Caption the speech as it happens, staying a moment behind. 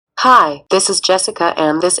Hi, this is Jessica,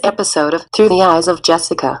 and this episode of Through the Eyes of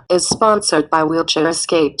Jessica is sponsored by Wheelchair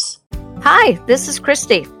Escapes. Hi, this is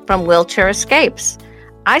Christy from Wheelchair Escapes.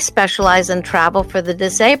 I specialize in travel for the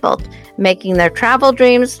disabled, making their travel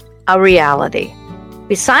dreams a reality.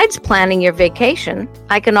 Besides planning your vacation,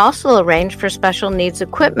 I can also arrange for special needs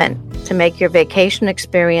equipment to make your vacation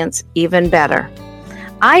experience even better.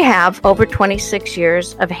 I have over 26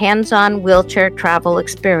 years of hands-on wheelchair travel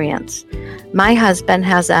experience. My husband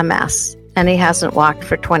has MS, and he hasn't walked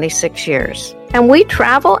for 26 years. And we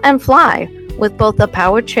travel and fly with both a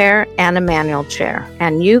power chair and a manual chair,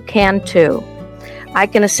 and you can too. I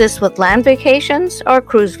can assist with land vacations or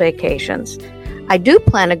cruise vacations. I do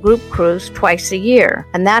plan a group cruise twice a year,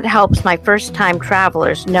 and that helps my first-time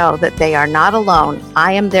travelers know that they are not alone.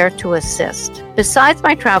 I am there to assist. Besides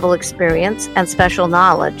my travel experience and special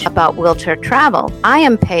knowledge about wheelchair travel, I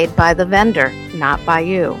am paid by the vendor, not by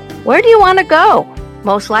you. Where do you want to go?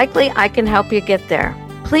 Most likely, I can help you get there.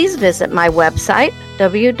 Please visit my website,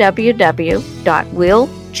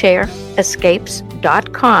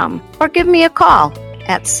 www.wheelchairescapes.com, or give me a call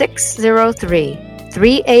at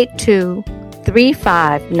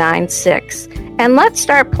 603-382-3596, and let's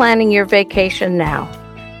start planning your vacation now.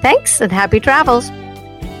 Thanks and happy travels.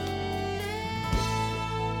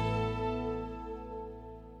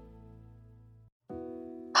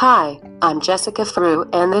 Hi, I'm Jessica Frew,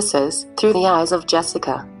 and this is Through the Eyes of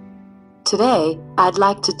Jessica. Today, I'd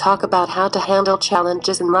like to talk about how to handle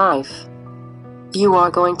challenges in life. You are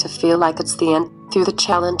going to feel like it's the end through the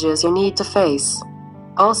challenges you need to face.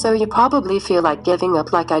 Also, you probably feel like giving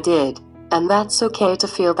up like I did, and that's okay to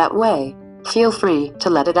feel that way. Feel free to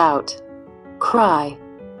let it out. Cry,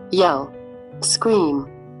 yell, scream,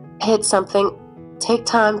 hit something, take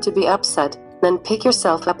time to be upset, then pick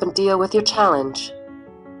yourself up and deal with your challenge.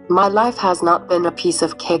 My life has not been a piece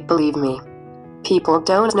of cake, believe me. People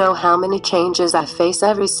don't know how many changes I face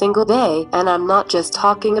every single day, and I'm not just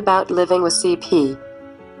talking about living with CP.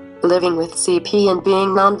 Living with CP and being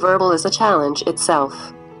nonverbal is a challenge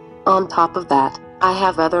itself. On top of that, I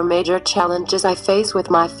have other major challenges I face with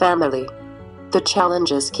my family. The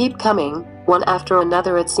challenges keep coming, one after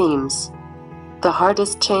another it seems. The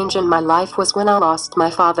hardest change in my life was when I lost my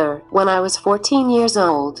father when I was 14 years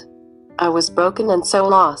old. I was broken and so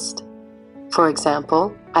lost. For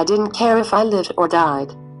example, I didn't care if I lived or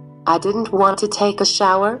died. I didn't want to take a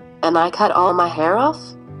shower, and I cut all my hair off.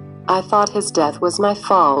 I thought his death was my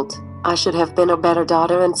fault. I should have been a better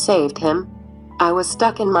daughter and saved him. I was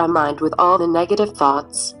stuck in my mind with all the negative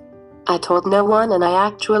thoughts. I told no one, and I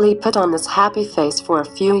actually put on this happy face for a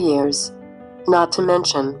few years. Not to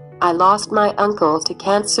mention, I lost my uncle to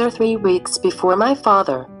cancer 3 weeks before my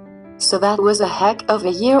father. So that was a heck of a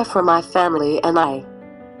year for my family and I.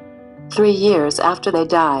 3 years after they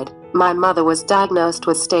died, my mother was diagnosed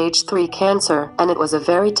with stage 3 cancer, and it was a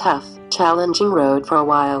very tough, challenging road for a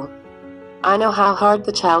while. I know how hard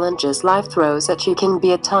the challenges life throws at you can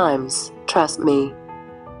be at times, trust me.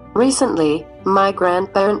 Recently, my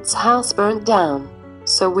grandparents' house burned down,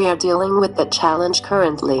 so we are dealing with that challenge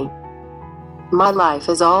currently. My life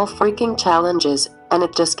is all freaking challenges, and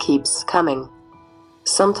it just keeps coming.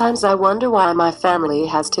 Sometimes I wonder why my family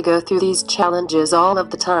has to go through these challenges all of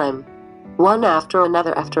the time, one after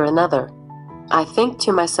another. I think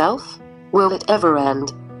to myself, will it ever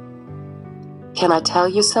end? Can I tell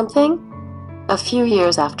you something? A few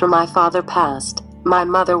years after my father passed, my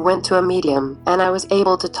mother went to a medium, and I was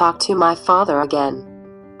able to talk to my father again.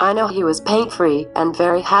 I know he was pain-free and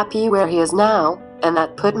very happy where he is now, and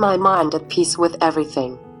that put my mind at peace with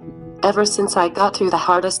everything. Ever since I got through the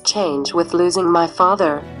hardest change with losing my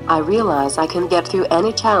father, I realize I can get through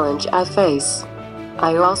any challenge I face.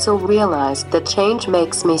 I also realized that change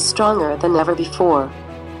makes me stronger than ever before.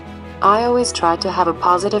 I always try to have a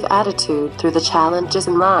positive attitude through the challenges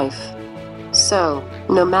in life. So,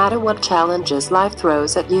 no matter what challenges life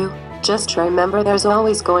throws at you, just remember there's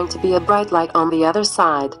always going to be a bright light on the other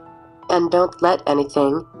side. And don't let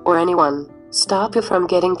anything, or anyone, stop you from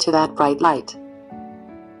getting to that bright light.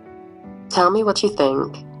 Tell me what you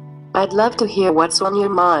think. I'd love to hear what's on your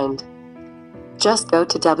mind. Just go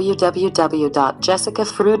to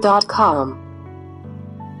www.jessicafrew.com.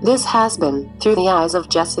 This has been Through the Eyes of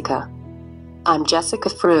Jessica. I'm Jessica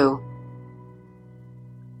Frew.